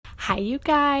Hi, you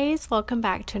guys. Welcome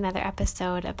back to another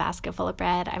episode of Basket Full of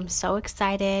Bread. I'm so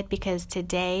excited because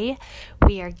today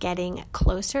we are getting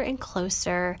closer and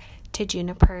closer to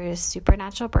Juniper's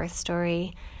supernatural birth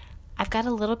story. I've got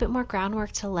a little bit more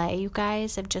groundwork to lay, you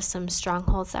guys, of just some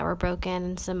strongholds that were broken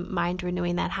and some mind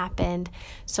renewing that happened.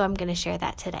 So I'm going to share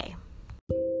that today.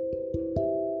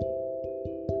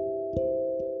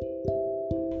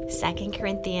 2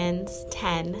 Corinthians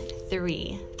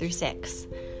 10:3-6.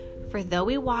 For though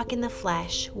we walk in the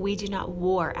flesh, we do not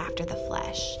war after the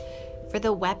flesh. For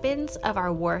the weapons of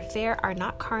our warfare are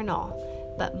not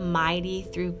carnal, but mighty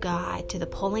through God to the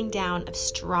pulling down of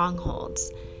strongholds,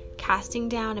 casting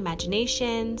down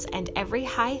imaginations and every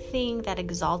high thing that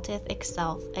exalteth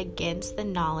itself against the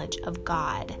knowledge of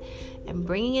God, and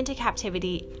bringing into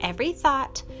captivity every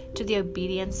thought to the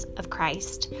obedience of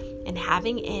Christ, and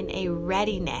having in a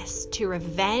readiness to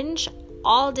revenge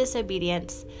all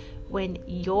disobedience when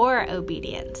your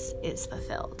obedience is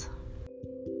fulfilled.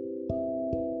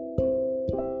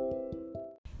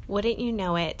 Wouldn't you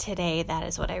know it, today that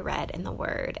is what I read in the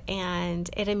Word, and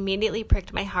it immediately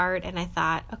pricked my heart, and I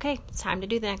thought, okay, it's time to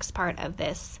do the next part of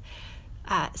this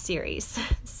series.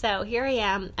 So here I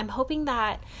am. I'm hoping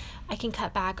that I can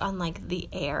cut back on the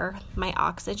air, my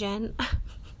oxygen.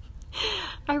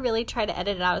 I really try to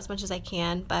edit it out as much as I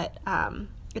can, but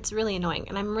it's really annoying,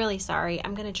 and I'm really sorry.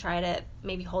 I'm going to try to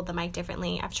maybe hold the mic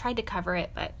differently. I've tried to cover it,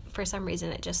 but for some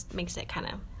reason it just makes it kind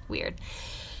of weird.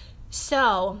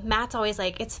 So Matt's always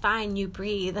like, it's fine, you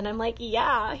breathe. And I'm like,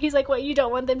 yeah. He's like, what, you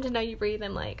don't want them to know you breathe?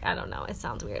 I'm like, I don't know. It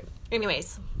sounds weird.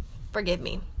 Anyways, forgive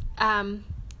me.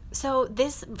 So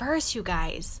this verse, you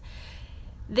guys,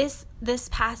 this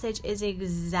passage is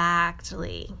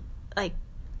exactly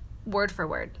word for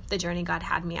word the journey God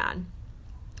had me on.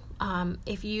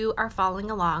 If you are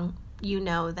following along, you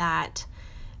know that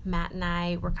Matt and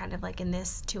I were kind of in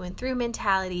this to and through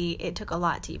mentality. It took a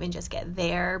lot to even just get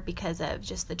there because of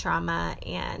just the trauma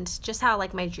and just how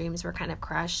my dreams were kind of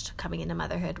crushed coming into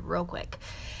motherhood real quick.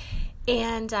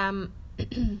 And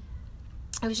it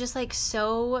was just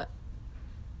so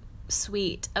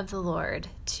sweet of the Lord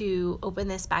to open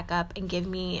this back up and give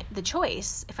me the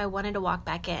choice if I wanted to walk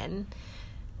back in,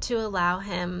 to allow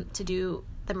him to do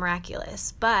the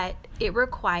miraculous. But it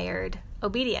required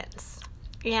obedience,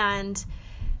 and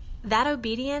that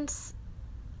obedience,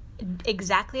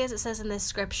 exactly as it says in this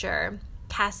scripture,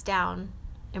 cast down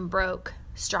and broke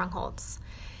strongholds.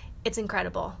 It's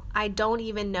incredible. I don't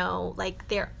even know,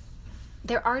 there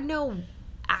are no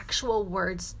actual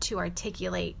words to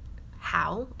articulate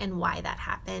how and why that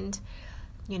happened.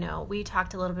 You know, we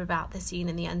talked a little bit about the seen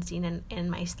and the unseen in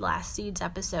my last Seeds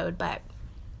episode, but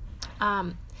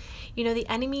the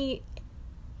enemy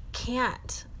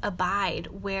can't abide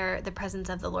where the presence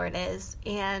of the Lord is,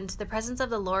 and the presence of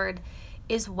the Lord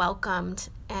is welcomed,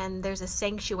 and there's a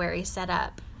sanctuary set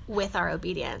up with our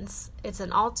obedience. It's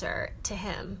an altar to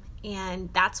him, and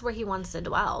that's where he wants to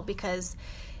dwell, because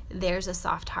there's a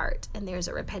soft heart and there's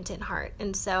a repentant heart.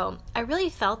 And so I really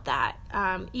felt that,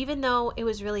 even though it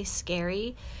was really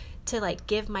scary to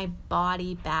give my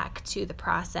body back to the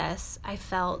process, I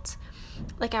felt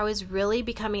like I was really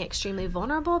becoming extremely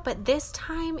vulnerable. But this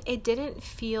time it didn't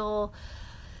feel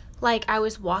like I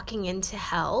was walking into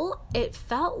hell. It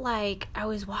felt like I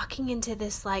was walking into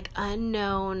this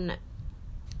unknown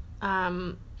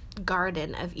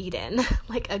Garden of Eden,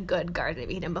 a good Garden of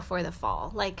Eden before the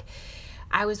fall.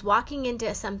 I was walking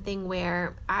into something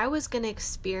where I was going to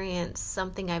experience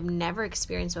something I've never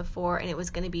experienced before, and it was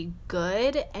going to be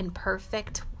good and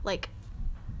perfect,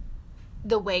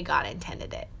 the way God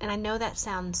intended it. And I know that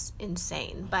sounds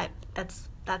insane, but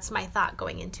that's my thought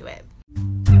going into it.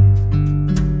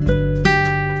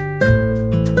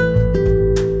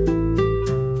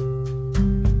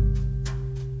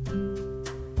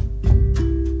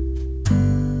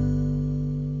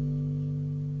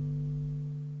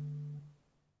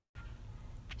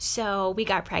 So we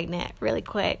got pregnant really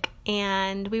quick,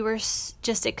 and we were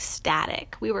just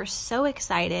ecstatic. We were so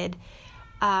excited,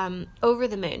 over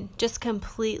the moon, just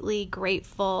completely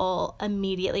grateful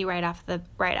immediately from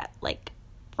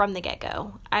the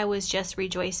get-go. I was just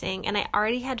rejoicing, and I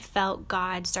already had felt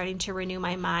God starting to renew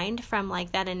my mind from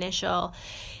that initial,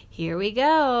 here we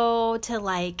go,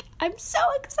 to I'm so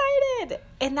excited.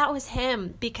 And that was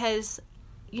him, because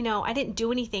I didn't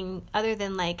do anything other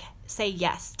than say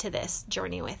yes to this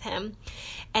journey with him.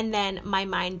 And then my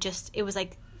mind it was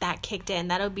that kicked in,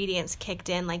 that obedience kicked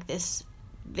in,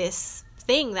 this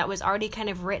thing that was already kind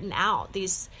of written out,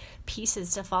 these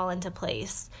pieces to fall into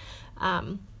place.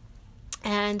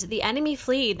 And the enemy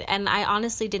fled, and I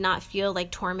honestly did not feel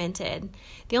tormented.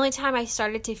 The only time I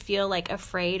started to feel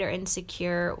afraid or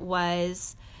insecure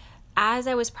was as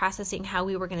I was processing how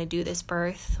we were going to do this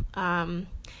birth,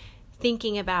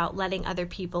 thinking about letting other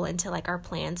people into like our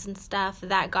plans and stuff,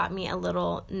 that got me a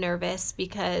little nervous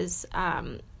because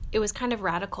it was kind of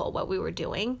radical what we were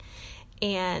doing,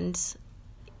 and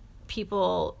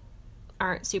people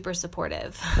aren't super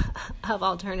supportive of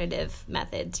alternative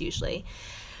methods usually.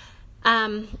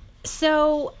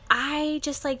 So I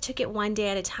just like took it one day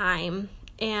at a time.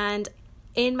 And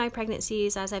in my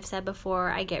pregnancies, as I've said before,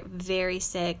 I get very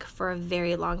sick for a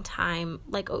very long time.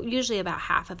 Like usually about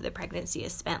half of the pregnancy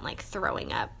is spent like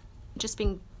throwing up, just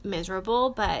being miserable,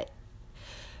 but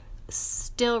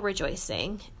still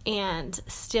rejoicing and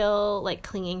still like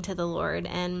clinging to the Lord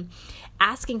and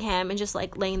asking Him and just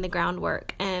like laying the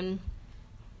groundwork. And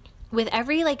with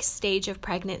every like stage of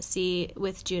pregnancy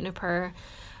with Juniper,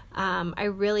 I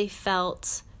really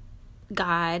felt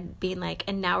God being like,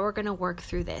 and now we're going to work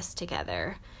through this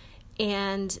together.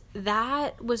 And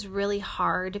that was really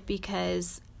hard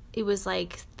because it was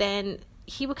like, then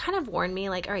He would kind of warn me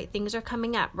like, all right, things are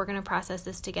coming up. We're going to process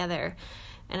this together.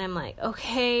 And I'm like,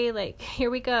 okay, like, here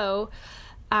we go.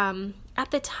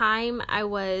 At the time I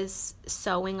was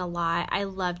sewing a lot. I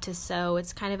love to sew.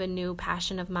 It's kind of a new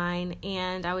passion of mine.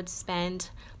 And I would spend,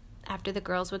 after the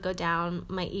girls would go down,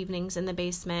 my evenings in the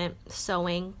basement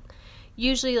sewing,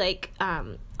 usually like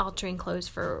altering clothes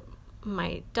for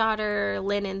my daughter,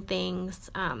 linen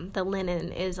things. The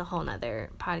linen is a whole nother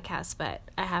podcast, but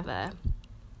I have a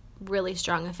really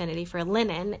strong affinity for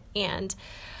linen. And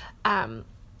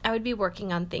I would be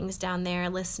working on things down there,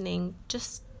 listening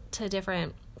just to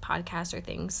different podcasts or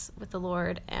things with the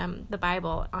Lord and the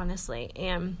Bible, honestly.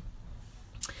 And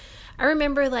I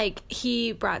remember like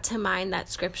He brought to mind that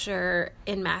scripture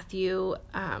in Matthew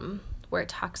where it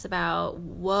talks about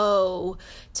woe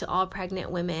to all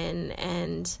pregnant women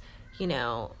and, you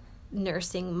know,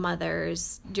 nursing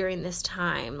mothers during this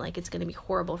time. Like, it's going to be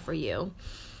horrible for you.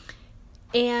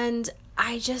 And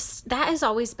that has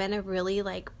always been a really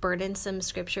like burdensome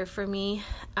scripture for me,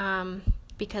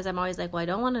 because I'm always like, well, I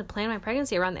don't want to plan my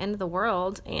pregnancy around the end of the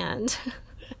world, and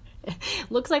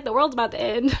looks like the world's about to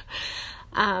end.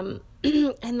 And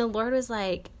the Lord was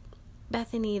like,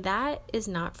 Bethany, that is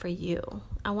not for you.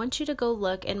 I want you to go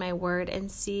look in my word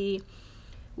and see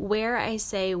where I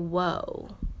say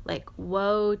woe, like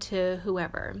woe to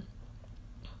whoever.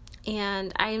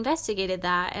 And I investigated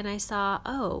that and I saw,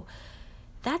 oh,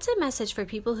 that's a message for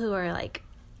people who are like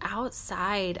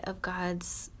outside of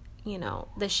God's, you know,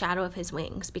 the shadow of His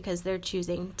wings, because they're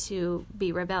choosing to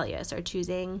be rebellious or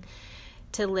choosing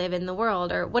to live in the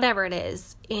world or whatever it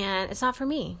is. And it's not for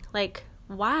me. Like,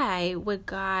 why would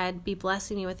God be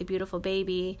blessing me with a beautiful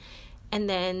baby and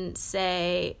then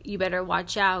say, you better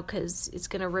watch out because it's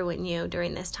going to ruin you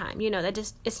during this time? You know, that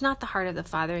just, it's not the heart of the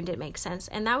Father, and didn't make sense.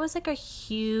 And that was like a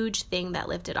huge thing that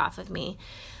lifted off of me.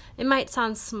 It might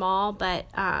sound small, but,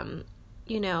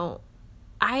 you know,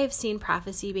 I have seen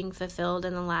prophecy being fulfilled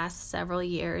in the last several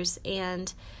years,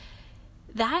 and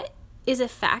that is a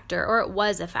factor, or it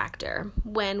was a factor,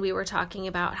 when we were talking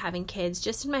about having kids,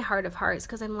 just in my heart of hearts,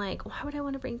 because I'm like, why would I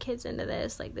want to bring kids into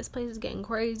this? Like, this place is getting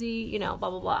crazy, you know, blah,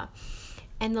 blah, blah.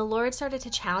 And the Lord started to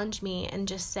challenge me and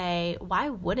just say, why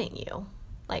wouldn't you?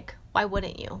 Like, why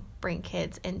wouldn't you bring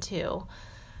kids into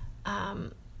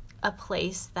a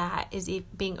place that is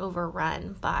being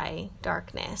overrun by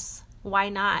darkness? Why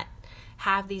not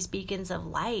have these beacons of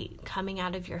light coming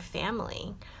out of your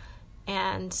family?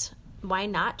 And why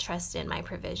not trust in my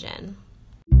provision?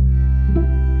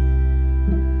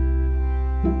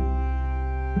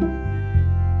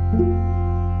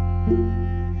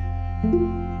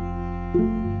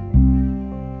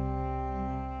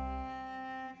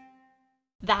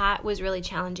 That was really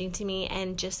challenging to me,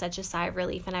 and just such a sigh of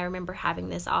relief. And I remember having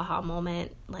this aha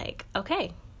moment, like,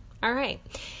 okay, all right.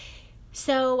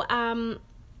 So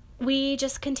we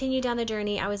just continued down the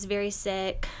journey. I was very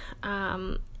sick,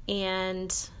 and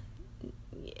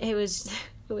it was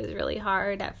really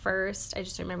hard at first. I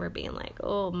just remember being like,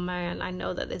 oh man, I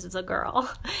know that this is a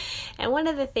girl. And one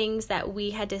of the things that we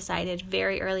had decided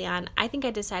very early on, I think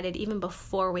I decided even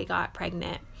before we got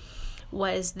pregnant,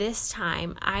 was this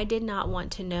time I did not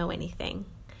want to know anything.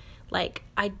 Like,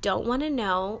 I don't want to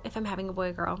know if I'm having a boy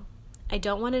or girl. I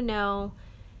don't want to know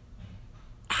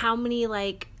how many,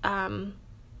 like,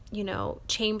 you know,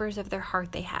 chambers of their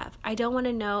heart they have. I don't want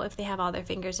to know if they have all their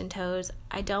fingers and toes.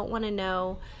 I don't want to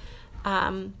know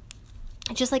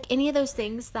just like any of those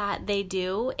things that they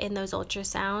do in those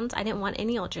ultrasounds. I didn't want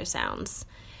any ultrasounds.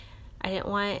 I didn't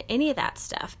want any of that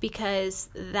stuff, because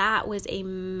that was a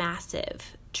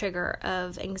massive trigger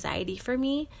of anxiety for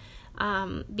me.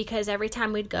 Because every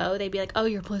time we'd go, they'd be like, oh,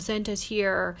 your placenta's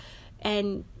here.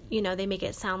 And they make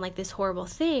it sound like this horrible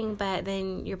thing, but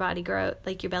then your belly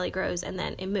grows and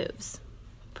then it moves.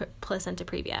 Placenta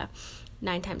previa,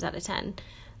 9 times out of 10.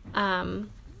 I'm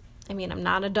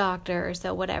not a doctor,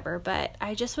 so whatever, but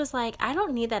I just was like, I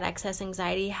don't need that excess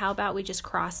anxiety. How about we just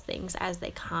cross things as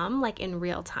they come, like in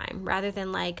real time, rather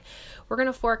than like, we're going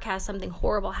to forecast something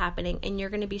horrible happening and you're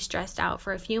going to be stressed out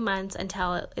for a few months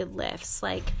until it lifts.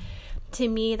 Like, to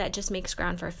me, that just makes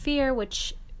ground for fear,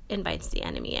 which invites the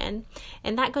enemy in.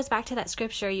 And that goes back to that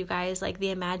scripture, you guys, like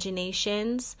the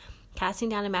imaginations, casting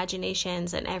down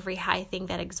imaginations and every high thing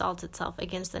that exalts itself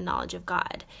against the knowledge of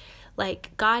God.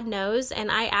 Like, God knows. And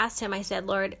I asked him, I said,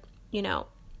 Lord,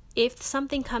 if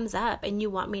something comes up and you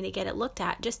want me to get it looked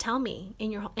at, just tell me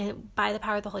by the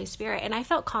power of the Holy Spirit. And I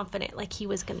felt confident like he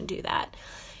was going to do that.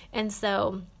 And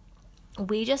so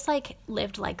we just like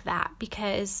lived like that,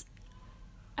 because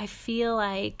I feel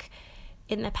like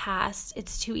in the past,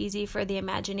 it's too easy for the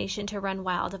imagination to run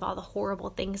wild of all the horrible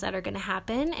things that are going to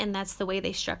happen. And that's the way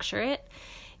they structure it.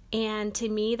 And to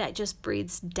me, that just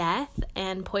breeds death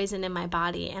and poison in my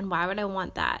body. And why would I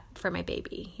want that for my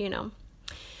baby,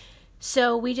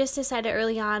 So we just decided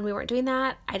early on we weren't doing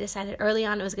that. I decided early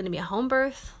on it was going to be a home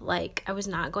birth. Like, I was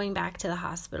not going back to the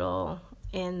hospital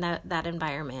in that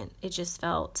environment. It just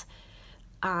felt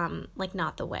like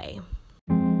not the way.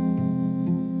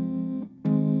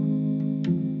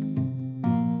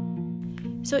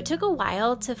 So it took a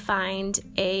while to find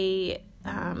a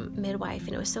midwife,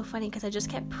 and it was so funny because I just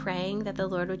kept praying that the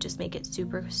Lord would just make it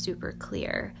super, super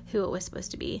clear who it was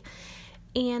supposed to be.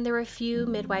 And there were a few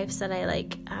midwives that I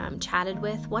chatted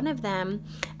with. One of them,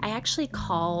 I actually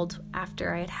called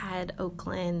after I had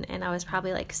Oakland, and I was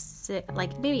probably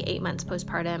maybe 8 months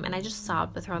postpartum, and I just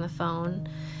sobbed with her on the phone,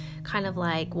 kind of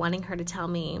like wanting her to tell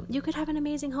me, you could have an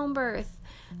amazing home birth,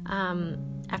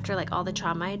 after like all the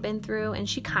trauma I'd been through. And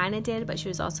she kind of did, but she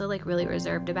was also like really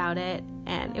reserved about it.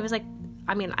 And it was like,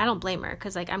 I don't blame her,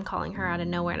 because like I'm calling her out of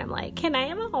nowhere and I'm like, can I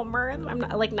have a home birth? I'm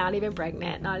not even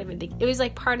pregnant, not even thinking. It was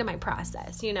like part of my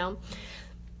process,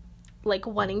 like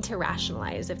wanting to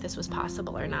rationalize if this was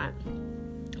possible or not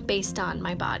based on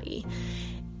my body.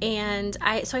 And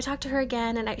I talked to her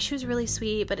again, and she was really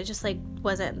sweet, but it just like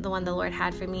wasn't the one the Lord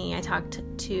had for me. I talked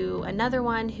to another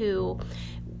one who,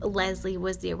 Leslie,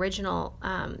 was the original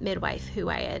midwife who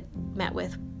I had met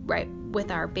with right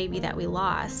with our baby that we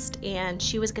lost, and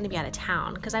she was going to be out of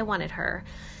town because I wanted her.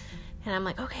 And I'm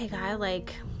like, okay, God,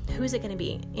 like, who is it going to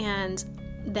be? And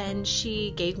then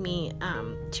she gave me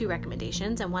 2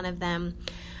 recommendations, and one of them,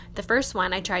 the first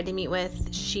one I tried to meet with,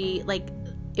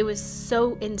 it was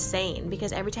so insane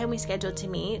because every time we scheduled to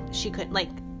meet, she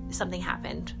couldn't, something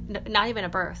happened. Not even a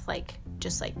birth,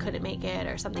 just couldn't make it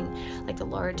or something. The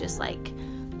Lord just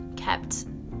kept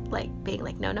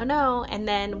being no. And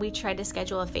then we tried to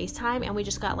schedule a FaceTime, and we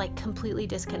just got completely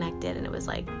disconnected, and it was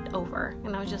over.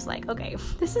 And I was just like, okay,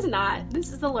 this is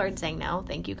the Lord saying no.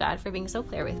 Thank you, God, for being so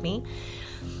clear with me.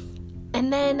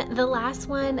 And then the last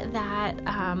one that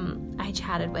I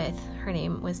chatted with, her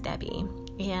name was Debbie.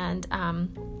 And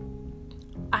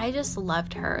I just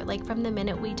loved her. From the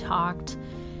minute we talked,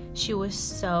 she was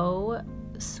so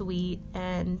sweet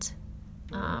and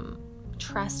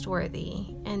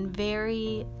trustworthy and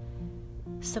very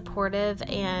supportive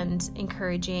and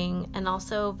encouraging, and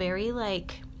also very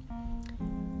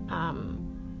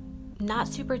not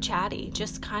super chatty,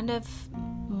 just kind of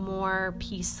more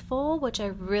peaceful, which I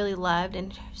really loved,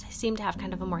 and seemed to have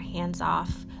kind of a more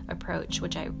hands-off approach,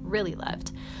 which I really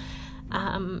loved.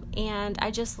 And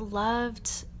I just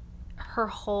loved her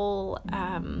whole,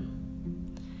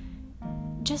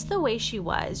 just the way she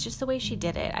was, just the way she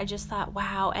did it. I just thought,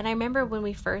 wow. And I remember when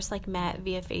we first met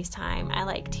via FaceTime,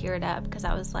 I teared up because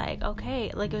I was like, okay,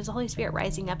 it was the Holy Spirit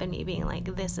rising up in me being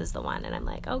like, this is the one. And I'm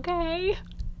like, okay,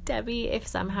 Debbie, if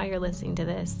somehow you're listening to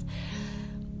this,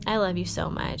 I love you so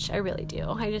much. I really do.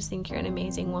 I just think you're an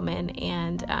amazing woman,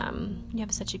 and you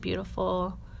have such a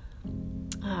beautiful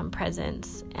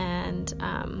presence, and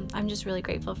I'm just really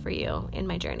grateful for you in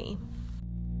my journey.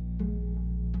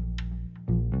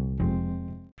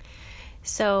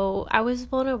 So I was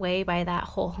blown away by that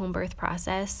whole home birth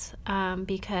process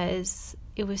because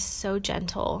it was so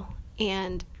gentle,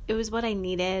 and it was what I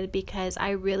needed, because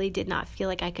I really did not feel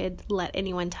like I could let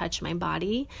anyone touch my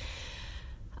body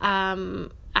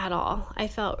at all. I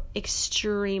felt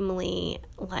extremely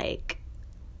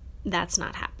that's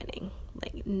not happening.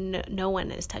 No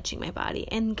one is touching my body.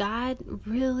 And God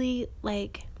really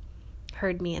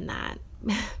heard me in that.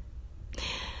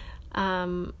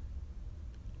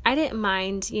 I didn't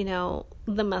mind,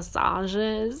 the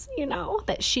massages,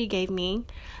 that she gave me.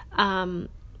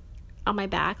 on my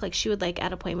back. Like she would like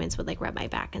at appointments would like rub my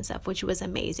back and stuff, which was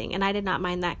amazing. And I did not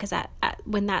mind that because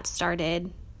when that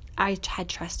started, I had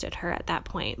trusted her at that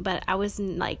point. But I was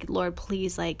like, Lord,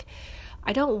 please, like,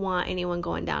 I don't want anyone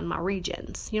going down my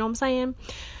regions. You know what I'm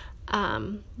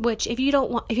saying? Which if you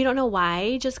don't know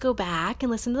why, just go back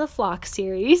and listen to the Flock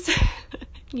series.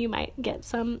 You might get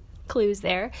some clues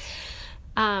there.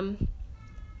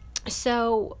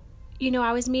 So,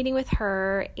 I was meeting with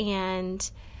her,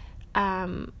 and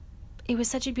it was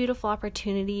such a beautiful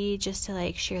opportunity just to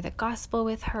like share the gospel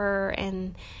with her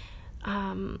and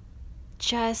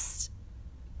just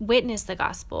witness the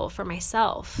gospel for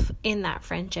myself in that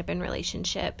friendship and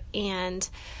relationship. And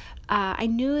I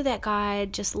knew that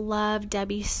God just loved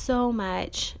Debbie so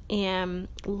much and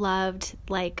loved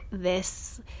like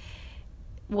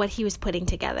what he was putting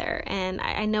together. And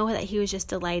I know that he was just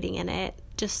delighting in it,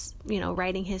 just,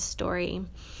 writing his story.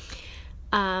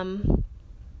 And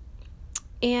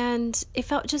it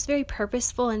felt just very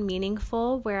purposeful and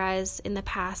meaningful, whereas in the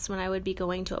past when I would be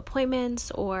going to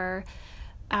appointments or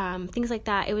things like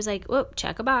that, it was like, whoop,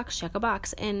 check a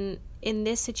box. And in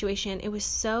this situation, it was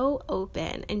so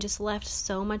open and just left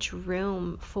so much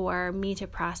room for me to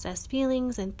process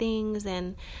feelings and things.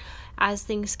 And as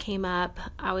things came up,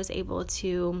 I was able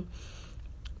to,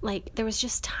 like, there was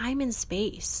just time and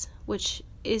space, which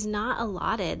is not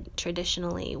allotted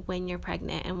traditionally when you're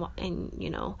pregnant and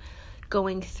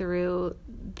going through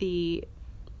the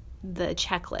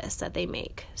checklist that they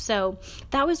make. So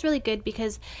that was really good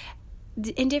because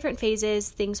in different phases,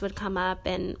 things would come up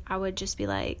and I would just be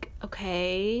like,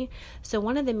 okay. So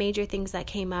one of the major things that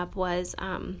came up was,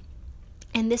 and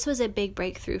this was a big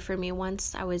breakthrough for me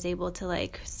once I was able to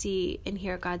like see and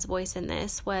hear God's voice in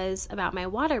this, was about my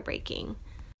water breaking.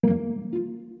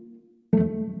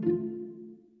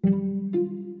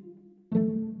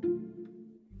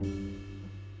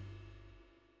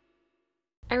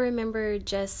 I remember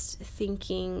just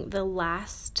thinking the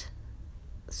last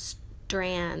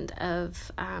strand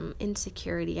of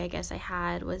insecurity I guess I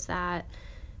had was that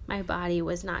my body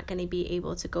was not going to be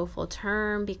able to go full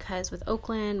term because with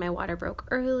Oakland, my water broke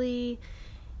early.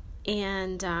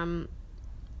 And,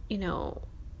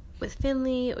 with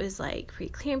Finley, it was like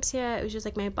preeclampsia. It was just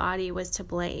like my body was to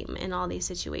blame in all these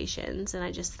situations. And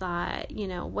I just thought,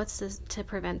 what's this to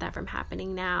prevent that from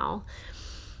happening now?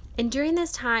 And during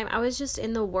this time, I was just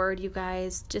in the Word, you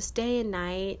guys, just day and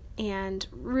night, and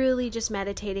really just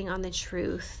meditating on the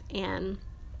truth. And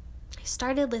I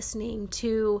started listening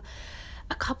to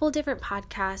a couple different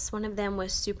podcasts. One of them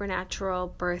was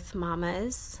Childbirth Birth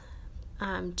Mamas.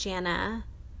 Jana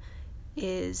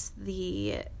is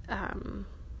the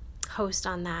host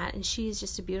on that, and she's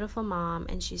just a beautiful mom,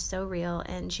 and she's so real,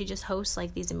 and she just hosts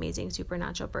like these amazing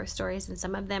supernatural birth stories, and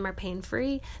some of them are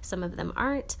pain-free, some of them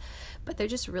aren't, but they're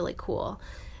just really cool.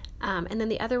 And then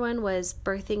the other one was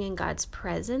Birthing in God's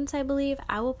Presence, I believe.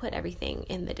 I will put everything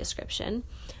in the description.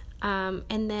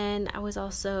 And then I was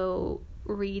also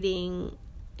reading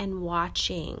and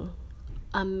watching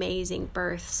amazing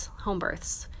births, home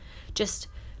births, just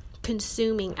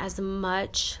consuming as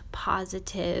much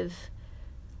positive,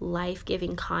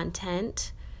 life-giving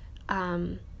content,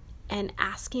 and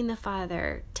asking the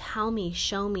Father, tell me,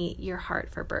 show me your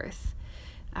heart for birth,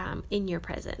 in your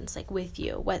presence, like with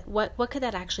you. What could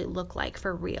that actually look like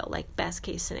for real, like best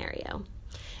case scenario?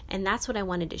 And that's what I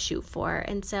wanted to shoot for.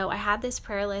 And so I had this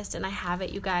prayer list, and I have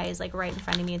it, you guys, like right in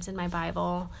front of me. It's in my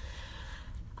Bible.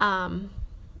 I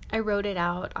wrote it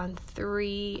out on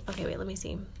let me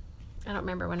see. I don't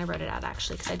remember when I wrote it out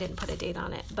actually, because I didn't put a date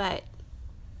on it, but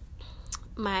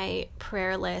my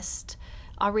prayer list,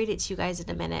 I'll read it to you guys in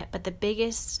a minute, but the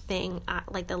biggest thing,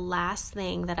 like the last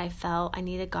thing that I felt I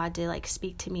needed God to like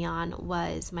speak to me on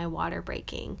was my water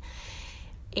breaking.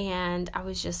 And I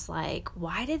was just like,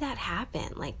 why did that happen?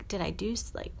 Like,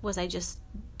 was I just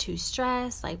too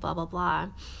stressed? Like, blah, blah, blah.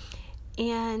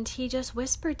 And he just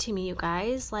whispered to me, you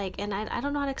guys, like, and I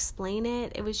don't know how to explain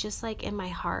it. It was just like in my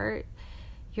heart,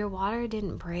 your water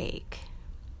didn't break.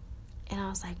 And I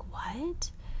was like, what?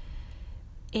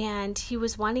 And he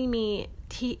was wanting me,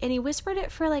 he whispered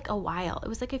it for like a while. It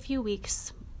was like a few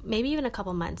weeks, maybe even a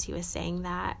couple months. He was saying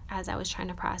that as I was trying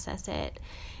to process it.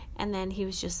 And then he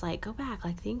was just like, go back,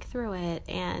 like think through it.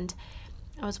 And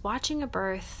I was watching a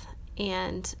birth,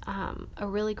 and a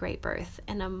really great birth.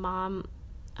 And a mom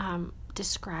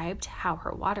described how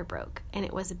her water broke. And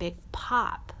it was a big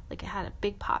pop, like it had a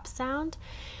big pop sound.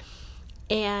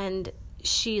 And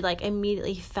she like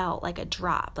immediately felt like a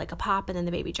drop, like a pop, and then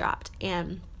the baby dropped.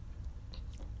 And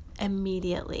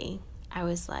immediately I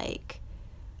was like,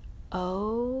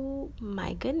 oh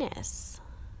my goodness.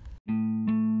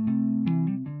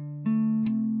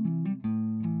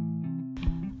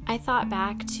 I thought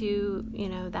back to,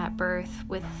 that birth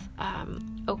with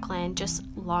Oakland just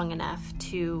long enough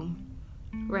to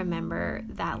remember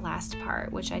that last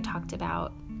part, which I talked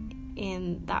about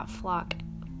in that flock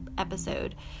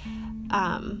episode,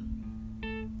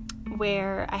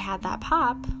 where I had that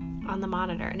pop on the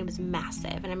monitor, and it was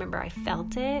massive, and I remember I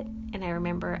felt it, and I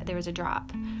remember there was a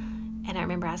drop, and I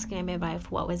remember asking my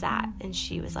midwife, what was that? And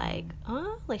she was like,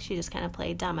 she just kind of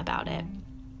played dumb about it.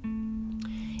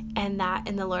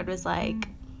 And the Lord was like,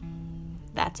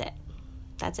 that's it,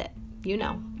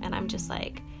 and I'm just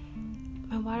like,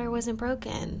 my water wasn't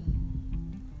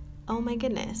broken, oh my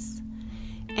goodness.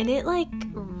 And it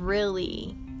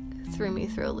really threw me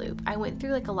through a loop. I went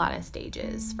through a lot of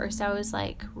stages. First I was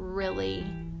really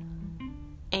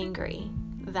angry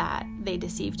that they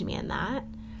deceived me in that,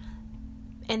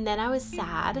 and then I was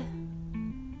sad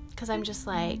because I'm just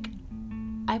like,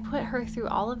 I put her through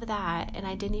all of that and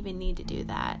I didn't even need to do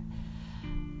that.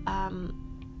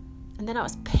 And then I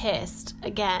was pissed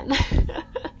again.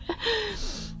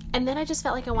 And then I just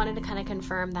felt like I wanted to kind of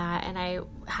confirm that, and I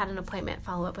had an appointment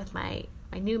follow up with my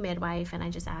new midwife, and I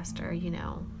just asked her,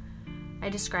 I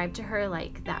described to her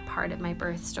that part of my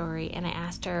birth story, and I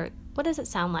asked her, what does it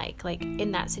sound like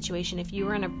in that situation, if you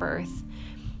were in a birth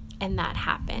and that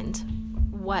happened,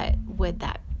 what would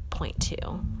that point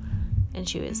to? And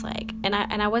she was like, and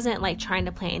I wasn't trying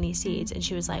to plant any seeds, and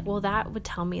she was like, well, that would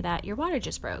tell me that your water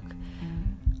just broke.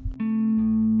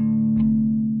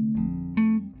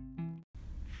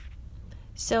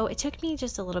 So it took me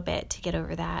just a little bit to get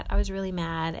over that. I was really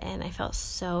mad, and I felt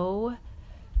so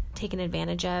taken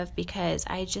advantage of because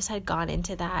I just had gone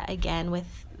into that again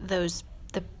with the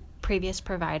previous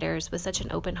providers with such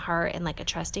an open heart and a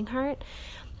trusting heart.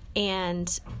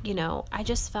 And, I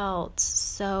just felt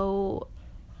so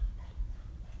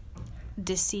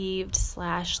deceived /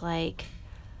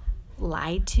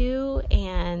 lied to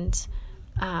and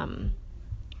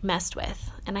messed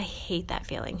with. And I hate that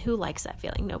feeling. Who likes that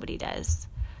feeling? Nobody does.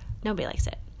 Nobody likes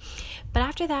it. But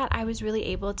after that, I was really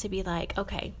able to be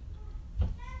okay,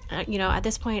 at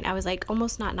this point I was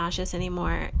almost not nauseous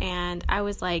anymore. And I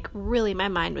was really, my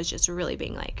mind was just really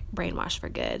being brainwashed for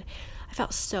good. I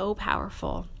felt so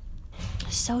powerful,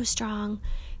 so strong,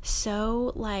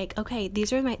 so okay,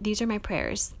 these are my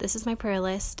prayers. This is my prayer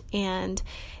list, and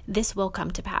this will come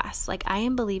to pass. I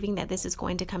am believing that this is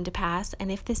going to come to pass.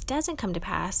 And if this doesn't come to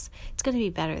pass, it's going to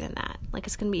be better than that.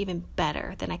 It's going to be even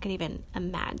better than I could even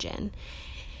imagine.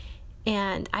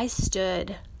 And I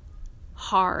stood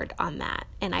hard on that,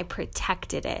 and I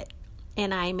protected it,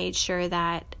 and I made sure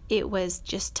that it was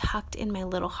just tucked in my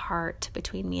little heart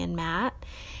between me and Matt.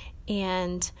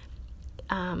 And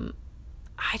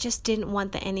I just didn't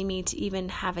want the enemy to even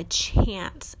have a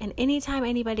chance. And anytime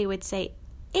anybody would say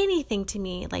anything to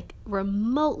me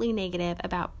remotely negative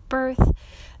about birth,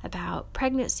 about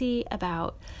pregnancy,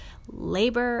 about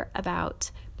labor, about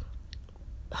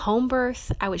home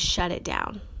birth, I would shut it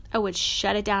down. I would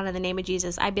shut it down in the name of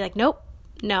Jesus. I'd be like, nope,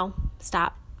 no,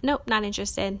 stop. Nope, not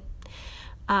interested.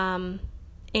 And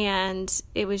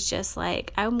it was just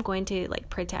I'm going to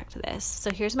protect this. So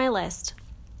here's my list.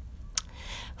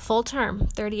 Full term,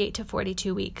 38 to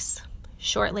 42 weeks.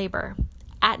 Short labor.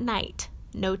 At night,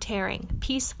 no tearing.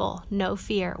 Peaceful, no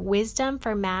fear. Wisdom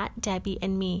for Matt, Debbie,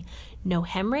 and me. No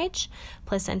hemorrhage.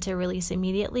 Placenta release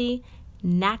immediately.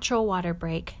 Natural water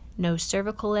break. No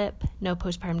cervical lip. No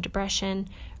postpartum depression.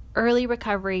 Early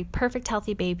recovery. Perfect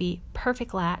healthy baby.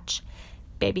 Perfect latch.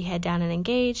 Baby head down and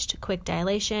engaged. Quick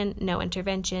dilation. No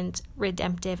interventions.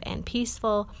 Redemptive and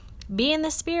peaceful. Be in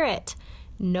the spirit.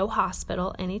 No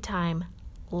hospital anytime.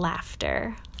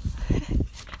 Laughter.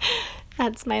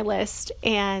 That's my list.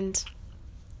 And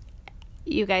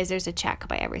you guys, there's a check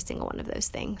by every single one of those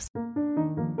things.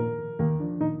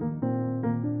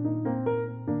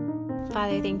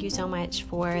 Father, thank you so much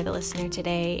for the listener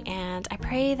today. And I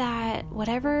pray that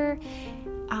whatever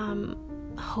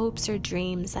hopes or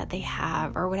dreams that they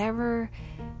have, or whatever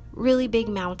really big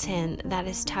mountain that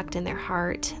is tucked in their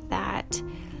heart, that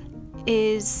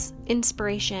is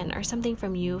inspiration or something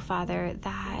from you, Father,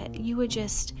 that you would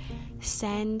just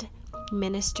send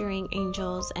ministering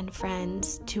angels and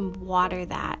friends to water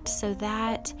that, so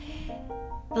that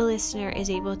the listener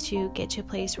is able to get to a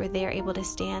place where they're able to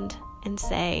stand and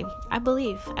say, I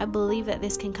believe that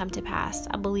this can come to pass.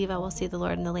 I believe I will see the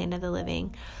Lord in the land of the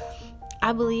living.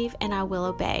 I believe and I will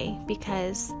obey,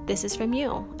 because this is from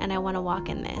you and I want to walk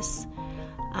in this.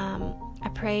 I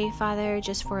pray, Father,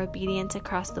 just for obedience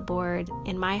across the board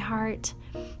in my heart,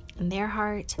 in their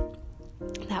heart,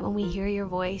 that when we hear your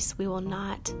voice, we will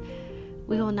not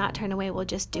turn away. We'll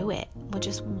just do it. We'll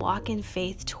just walk in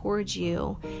faith towards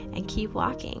you and keep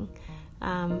walking.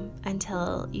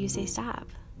 until you say stop.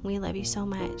 We love you so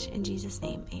much. In Jesus'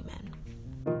 name, amen.